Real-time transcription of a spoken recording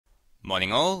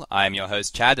Morning all, I am your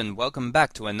host Chad and welcome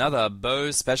back to another Bow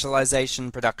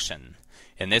Specialization production.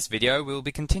 In this video we will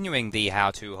be continuing the How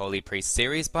to Holy Priest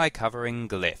series by covering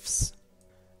glyphs.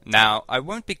 Now, I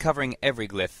won't be covering every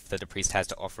glyph that a priest has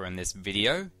to offer in this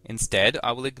video. Instead,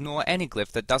 I will ignore any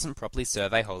glyph that doesn't properly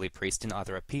serve a holy priest in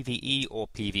either a PvE or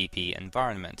PvP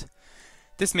environment.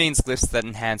 This means glyphs that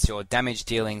enhance your damage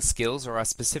dealing skills or are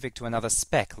specific to another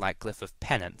spec like Glyph of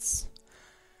Penance.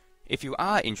 If you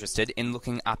are interested in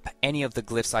looking up any of the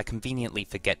glyphs I conveniently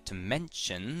forget to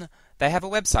mention, they have a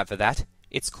website for that.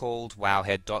 It's called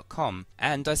wowhead.com,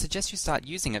 and I suggest you start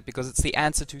using it because it's the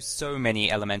answer to so many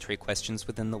elementary questions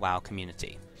within the WoW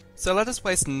community. So let us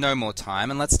waste no more time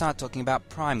and let's start talking about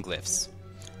prime glyphs.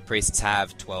 Priests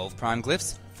have 12 prime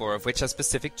glyphs, 4 of which are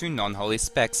specific to non-holy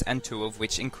specs and 2 of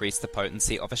which increase the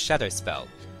potency of a shadow spell.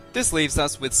 This leaves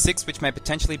us with 6 which may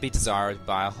potentially be desired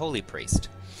by a holy priest.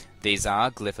 These are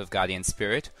Glyph of Guardian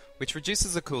Spirit, which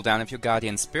reduces the cooldown of your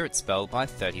Guardian Spirit spell by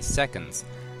 30 seconds.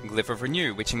 Glyph of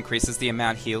Renew, which increases the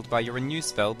amount healed by your Renew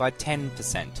spell by 10%.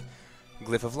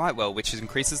 Glyph of Lightwell, which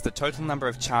increases the total number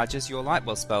of charges your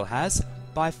Lightwell spell has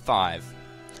by 5.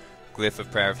 Glyph of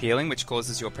Prayer of Healing, which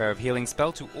causes your Prayer of Healing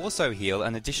spell to also heal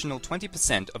an additional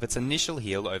 20% of its initial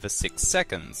heal over 6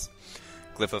 seconds.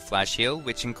 Glyph of Flash Heal,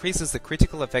 which increases the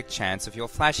critical effect chance of your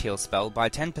Flash Heal spell by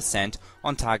 10%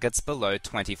 on targets below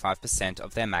 25%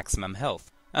 of their maximum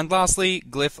health. And lastly,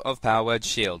 Glyph of Power Word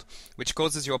Shield, which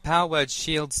causes your Power Word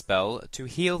Shield spell to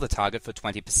heal the target for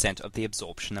 20% of the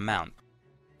absorption amount.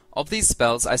 Of these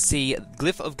spells, I see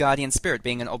Glyph of Guardian Spirit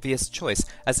being an obvious choice,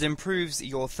 as it improves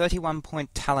your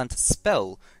 31-point talent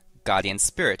spell, Guardian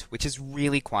Spirit, which is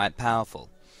really quite powerful.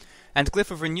 And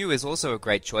Glyph of Renew is also a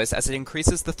great choice as it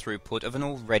increases the throughput of an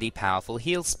already powerful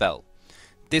heal spell.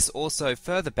 This also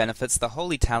further benefits the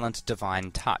holy talent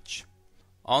Divine Touch.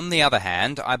 On the other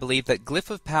hand, I believe that Glyph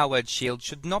of Power Word Shield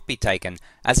should not be taken,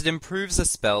 as it improves a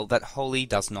spell that Holy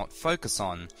does not focus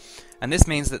on, and this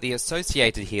means that the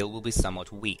associated heal will be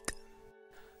somewhat weak.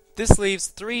 This leaves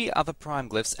 3 other prime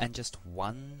glyphs and just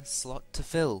 1 slot to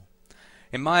fill.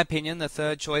 In my opinion, the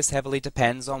third choice heavily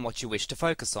depends on what you wish to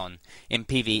focus on. In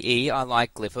PvE, I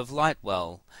like Glyph of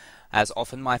Lightwell, as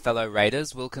often my fellow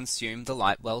raiders will consume the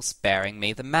Lightwell, sparing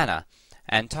me the mana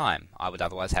and time I would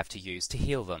otherwise have to use to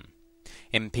heal them.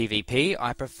 In PvP,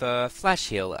 I prefer Flash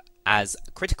Heal, as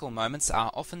critical moments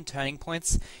are often turning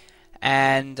points,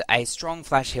 and a strong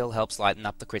Flash Heal helps lighten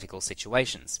up the critical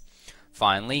situations.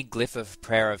 Finally, Glyph of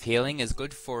Prayer of Healing is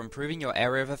good for improving your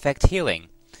area of effect healing.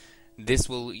 This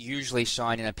will usually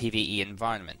shine in a PvE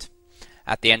environment.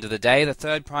 At the end of the day, the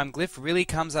third prime glyph really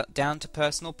comes down to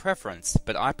personal preference,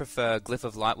 but I prefer Glyph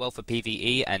of Lightwell for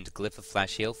PvE and Glyph of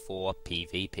Flash Heal for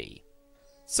PvP.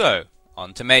 So,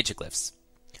 on to major glyphs.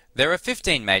 There are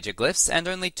 15 major glyphs, and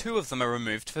only 2 of them are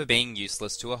removed for being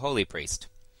useless to a holy priest.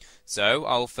 So,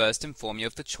 I'll first inform you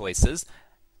of the choices,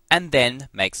 and then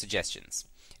make suggestions.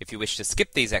 If you wish to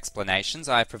skip these explanations,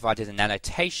 I have provided an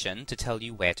annotation to tell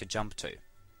you where to jump to.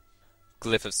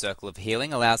 Glyph of Circle of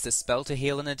Healing allows this spell to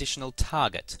heal an additional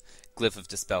target. Glyph of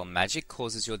Dispel Magic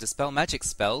causes your Dispel Magic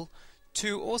spell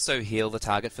to also heal the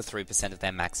target for 3% of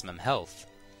their maximum health.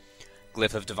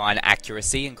 Glyph of Divine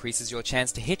Accuracy increases your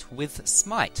chance to hit with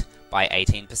Smite by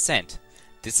 18%.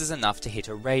 This is enough to hit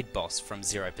a raid boss from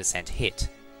 0% hit.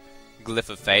 Glyph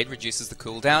of Fade reduces the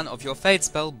cooldown of your Fade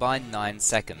spell by 9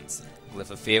 seconds. Glyph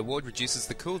of Fear Ward reduces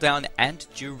the cooldown and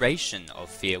duration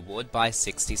of Fear Ward by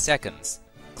 60 seconds.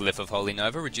 Glyph of Holy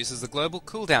Nova reduces the global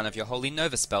cooldown of your Holy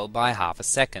Nova spell by half a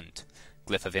second.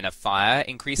 Glyph of Inner Fire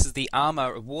increases the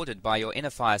armor awarded by your Inner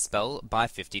Fire spell by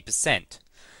 50%.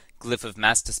 Glyph of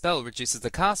Master Spell reduces the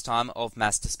cast time of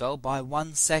Master Spell by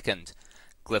 1 second.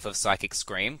 Glyph of Psychic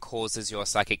Scream causes your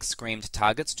Psychic Screamed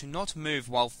targets to not move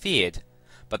while feared,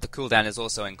 but the cooldown is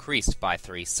also increased by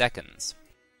 3 seconds.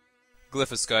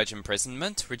 Glyph of Scourge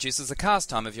Imprisonment reduces the cast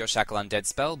time of your Shackle Undead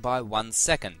spell by 1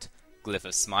 second. Glyph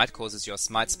of Smite causes your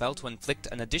Smite spell to inflict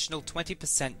an additional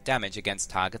 20% damage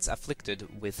against targets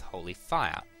afflicted with Holy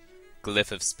Fire.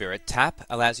 Glyph of Spirit Tap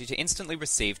allows you to instantly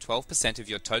receive 12% of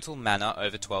your total mana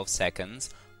over 12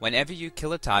 seconds whenever you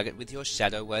kill a target with your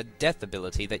Shadow Word Death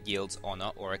ability that yields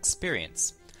honor or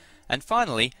experience. And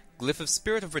finally, Glyph of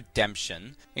Spirit of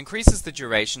Redemption increases the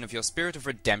duration of your Spirit of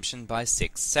Redemption by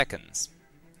 6 seconds.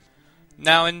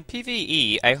 Now in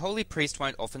PvE, a holy priest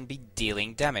won't often be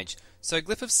dealing damage, so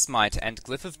Glyph of Smite and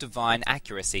Glyph of Divine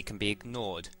Accuracy can be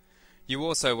ignored. You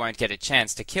also won't get a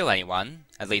chance to kill anyone,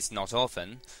 at least not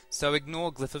often, so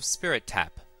ignore Glyph of Spirit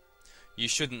Tap. You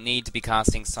shouldn't need to be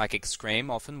casting Psychic Scream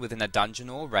often within a dungeon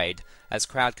or raid, as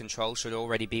crowd control should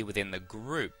already be within the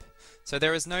group, so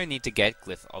there is no need to get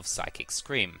Glyph of Psychic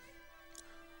Scream.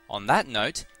 On that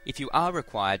note, if you are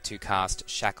required to cast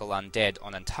Shackle Undead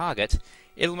on a target,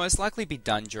 it'll most likely be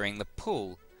done during the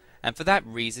pull, and for that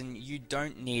reason you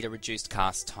don't need a reduced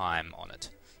cast time on it,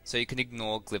 so you can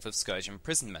ignore Glyph of Scourge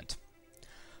Imprisonment.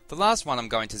 The last one I'm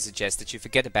going to suggest that you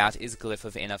forget about is Glyph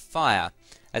of Inner Fire.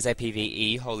 As a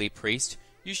PvE Holy Priest,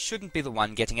 you shouldn't be the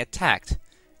one getting attacked,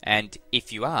 and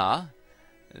if you are,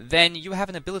 then you have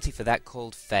an ability for that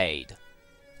called Fade.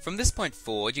 From this point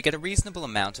forward, you get a reasonable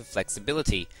amount of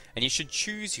flexibility, and you should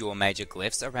choose your major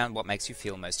glyphs around what makes you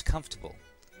feel most comfortable.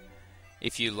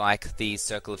 If you like the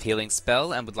Circle of Healing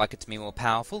spell and would like it to be more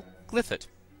powerful, glyph it.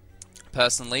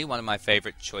 Personally, one of my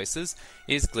favourite choices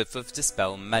is Glyph of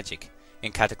Dispel Magic.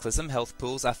 In Cataclysm, health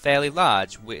pools are fairly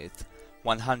large, with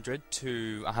 100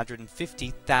 to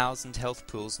 150,000 health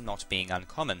pools not being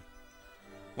uncommon.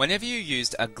 Whenever you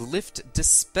used a Glyphed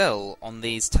Dispel on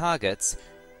these targets,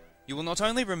 you will not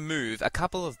only remove a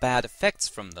couple of bad effects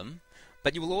from them,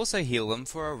 but you will also heal them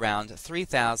for around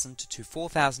 3,000 to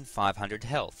 4,500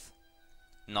 health.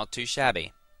 Not too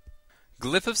shabby.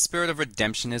 Glyph of Spirit of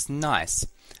Redemption is nice.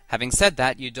 Having said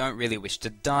that, you don't really wish to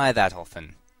die that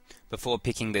often. Before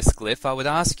picking this glyph, I would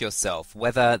ask yourself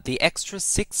whether the extra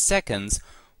 6 seconds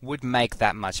would make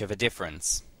that much of a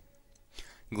difference.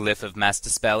 Glyph of Mass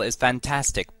Dispel is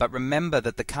fantastic, but remember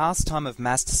that the cast time of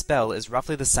Mass Dispel is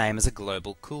roughly the same as a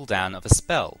global cooldown of a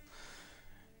spell.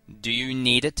 Do you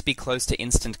need it to be close to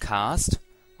instant cast?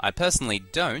 I personally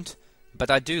don't,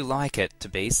 but I do like it to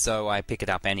be, so I pick it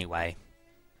up anyway.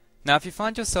 Now if you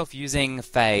find yourself using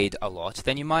Fade a lot,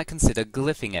 then you might consider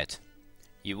glyphing it.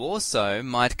 You also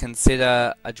might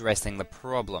consider addressing the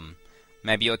problem.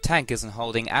 Maybe your tank isn't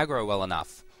holding aggro well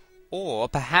enough, or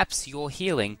perhaps you're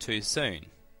healing too soon.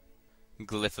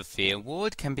 Glyph of Fear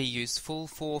Ward can be useful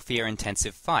for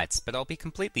fear-intensive fights, but I'll be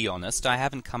completely honest, I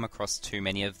haven't come across too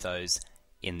many of those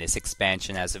in this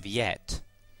expansion as of yet.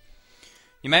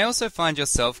 You may also find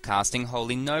yourself casting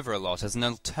Holy Nova a lot as an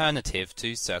alternative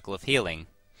to Circle of Healing.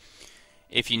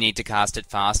 If you need to cast it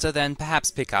faster, then perhaps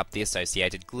pick up the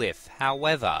associated glyph.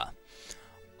 However,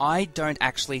 I don't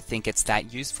actually think it's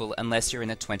that useful unless you're in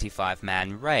a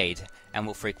 25-man raid, and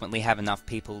will frequently have enough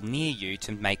people near you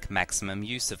to make maximum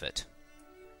use of it.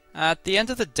 At the end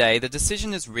of the day, the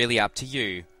decision is really up to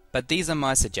you, but these are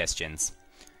my suggestions.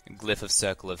 Glyph of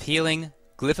Circle of Healing,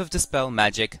 Glyph of Dispel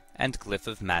Magic, and Glyph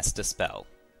of Mass Dispel.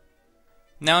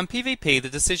 Now in PvP, the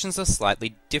decisions are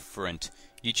slightly different.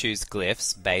 You choose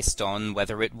glyphs based on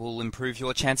whether it will improve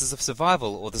your chances of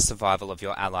survival or the survival of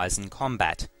your allies in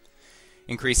combat.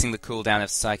 Increasing the cooldown of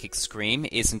Psychic Scream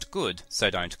isn't good, so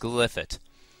don't glyph it.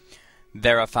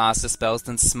 There are faster spells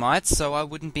than smites, so I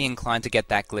wouldn't be inclined to get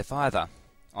that glyph either.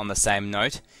 On the same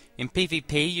note, in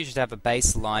PvP you should have a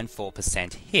baseline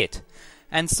 4% hit,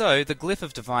 and so the Glyph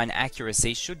of Divine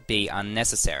Accuracy should be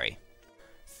unnecessary.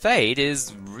 Fade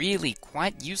is really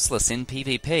quite useless in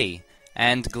PvP,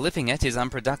 and glyphing it is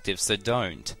unproductive, so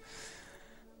don't.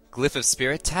 Glyph of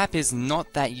Spirit Tap is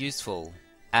not that useful,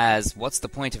 as what's the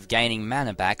point of gaining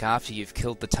mana back after you've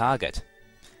killed the target?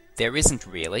 There isn't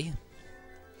really.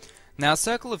 Now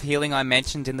Circle of Healing I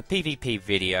mentioned in the PvP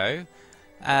video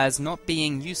as not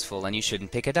being useful and you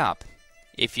shouldn't pick it up.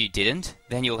 If you didn't,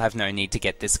 then you'll have no need to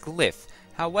get this glyph.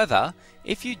 However,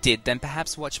 if you did, then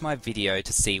perhaps watch my video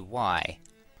to see why.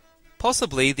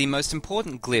 Possibly the most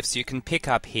important glyphs you can pick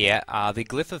up here are the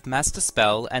Glyph of Mass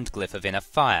Dispel and Glyph of Inner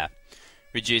Fire.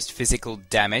 Reduced physical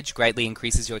damage greatly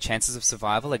increases your chances of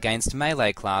survival against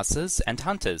melee classes and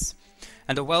hunters,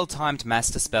 and a well-timed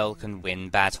Mass Dispel can win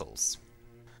battles.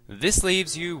 This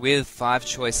leaves you with 5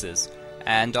 choices,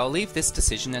 and I'll leave this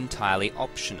decision entirely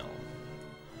optional.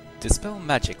 Dispel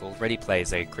Magic already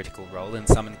plays a critical role in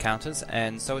some encounters,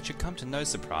 and so it should come to no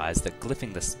surprise that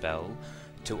glyphing the spell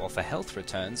to offer health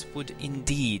returns would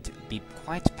indeed be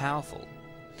quite powerful.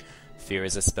 Fear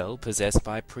is a spell possessed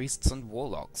by priests and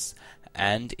warlocks,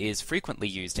 and is frequently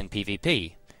used in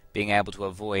PvP. Being able to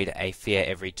avoid a fear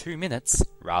every 2 minutes,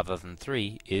 rather than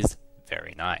 3, is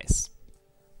very nice.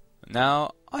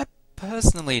 Now, I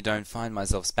personally don't find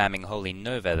myself spamming Holy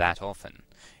Nova that often.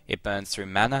 It burns through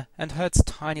mana and hurts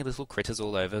tiny little critters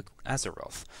all over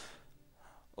Azeroth.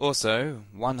 Also,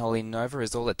 1 Holy Nova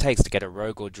is all it takes to get a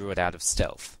rogue or druid out of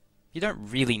stealth. You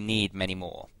don't really need many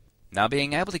more. Now,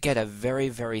 being able to get a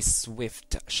very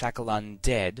swift Shackle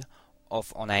Undead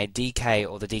off on a DK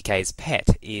or the DK's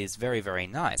pet is very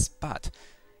nice, but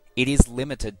it is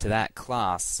limited to that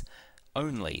class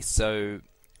only, so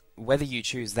whether you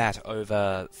choose that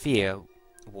over Fear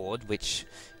Ward, which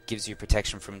gives you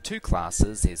protection from 2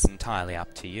 classes, is entirely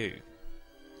up to you.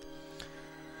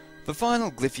 The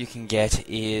final glyph you can get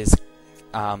is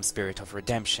Spirit of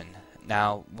Redemption.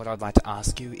 Now, what I'd like to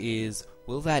ask you is,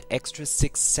 will that extra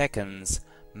 6 seconds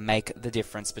make the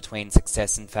difference between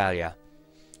success and failure?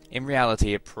 In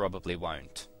reality, it probably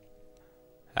won't.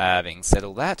 Having said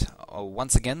all that,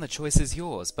 once again the choice is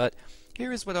yours, but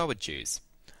here is what I would choose.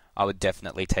 I would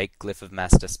definitely take Glyph of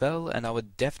Master Spell, and I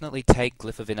would definitely take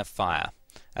Glyph of Inner Fire.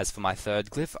 As for my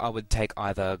third glyph, I would take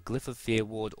either Glyph of Fear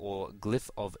Ward or Glyph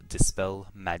of Dispel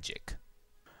Magic.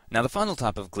 Now the final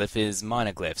type of glyph is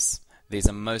minor glyphs. These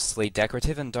are mostly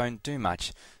decorative and don't do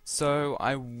much, so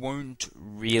I won't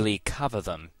really cover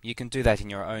them. You can do that in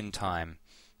your own time.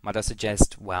 Might I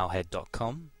suggest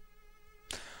wowhead.com?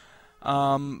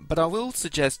 But I will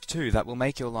suggest too that will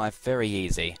make your life very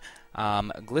easy.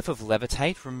 Glyph of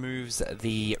Levitate removes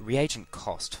the reagent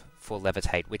cost for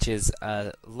Levitate, which is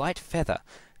a light feather.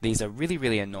 These are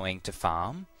really annoying to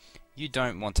farm. You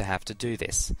don't want to have to do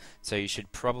this, so you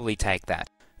should probably take that.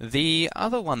 The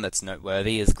other one that's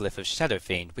noteworthy is Glyph of Shadow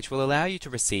Fiend, which will allow you to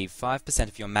receive 5%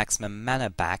 of your maximum mana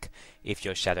back if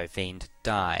your Shadow Fiend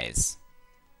dies.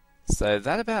 So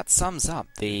that about sums up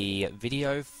the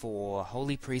video for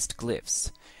Holy Priest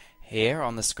Glyphs. Here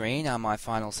on the screen are my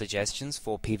final suggestions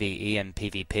for PvE and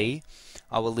PvP.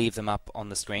 I will leave them up on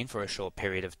the screen for a short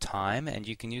period of time, and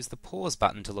you can use the pause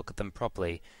button to look at them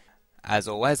properly. As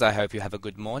always, I hope you have a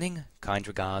good morning. Kind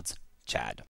regards, Chad.